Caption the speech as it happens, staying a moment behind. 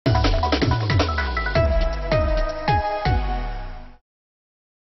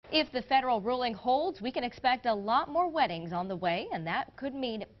If the federal ruling holds, we can expect a lot more weddings on the way, and that could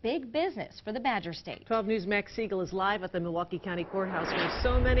mean big business for the Badger State. 12 News' Max Siegel is live at the Milwaukee County Courthouse where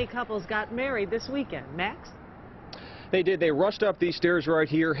so many couples got married this weekend. Max? They did. They rushed up these stairs right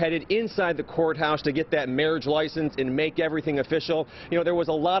here, headed inside the courthouse to get that marriage license and make everything official. You know, there was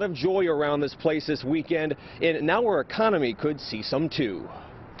a lot of joy around this place this weekend, and now our economy could see some too.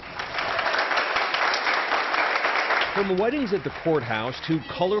 From weddings at the courthouse to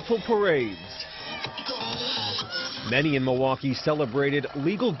colorful parades, many in Milwaukee celebrated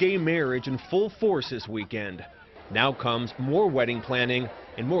legal gay marriage in full force this weekend. Now comes more wedding planning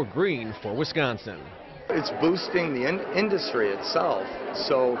and more green for Wisconsin. It's boosting the industry itself.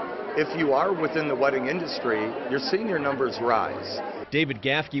 So if you are within the wedding industry, you're seeing your numbers rise. David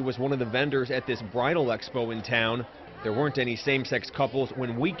Gaffke was one of the vendors at this bridal expo in town. There weren't any same-sex couples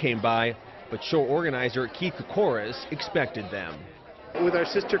when we came by, but show organizer Keith Kokoris expected them. With our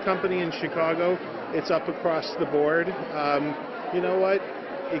sister company in Chicago, it's up across the board. You know what?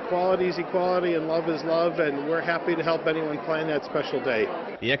 Equality is equality and love is love, and we're happy to help anyone plan that special day.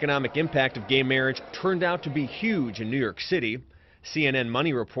 The economic impact of gay marriage turned out to be huge in New York City. CNN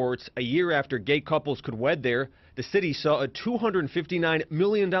Money reports a year after gay couples could wed there, the city saw a $259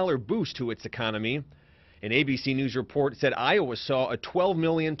 million boost to its economy. An ABC News report said Iowa saw a $12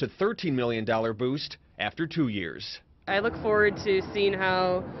 million to $13 million boost after 2 years. I look forward to seeing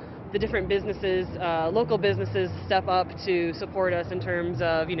how the different businesses, local businesses, step up to support us in terms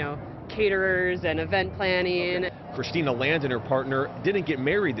of, caterers and event planning. Christina Land and her partner didn't get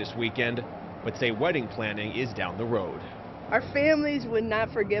married this weekend, but say wedding planning is down the road. Our families would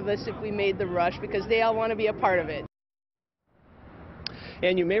not forgive us if we made the rush because they all want to be a part of it.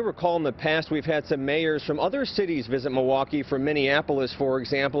 And you may recall in the past we've had some mayors from other cities visit Milwaukee, from Minneapolis, for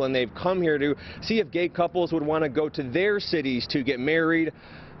example, and they've come here to see if gay couples would want to go to their cities to get married.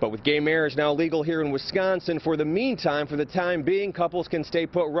 But with gay marriage now legal here in Wisconsin, for the time being, couples can stay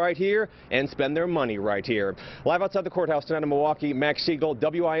put right here and spend their money right here. Live outside the courthouse tonight in Milwaukee, Max Siegel,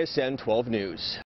 WISN 12 News.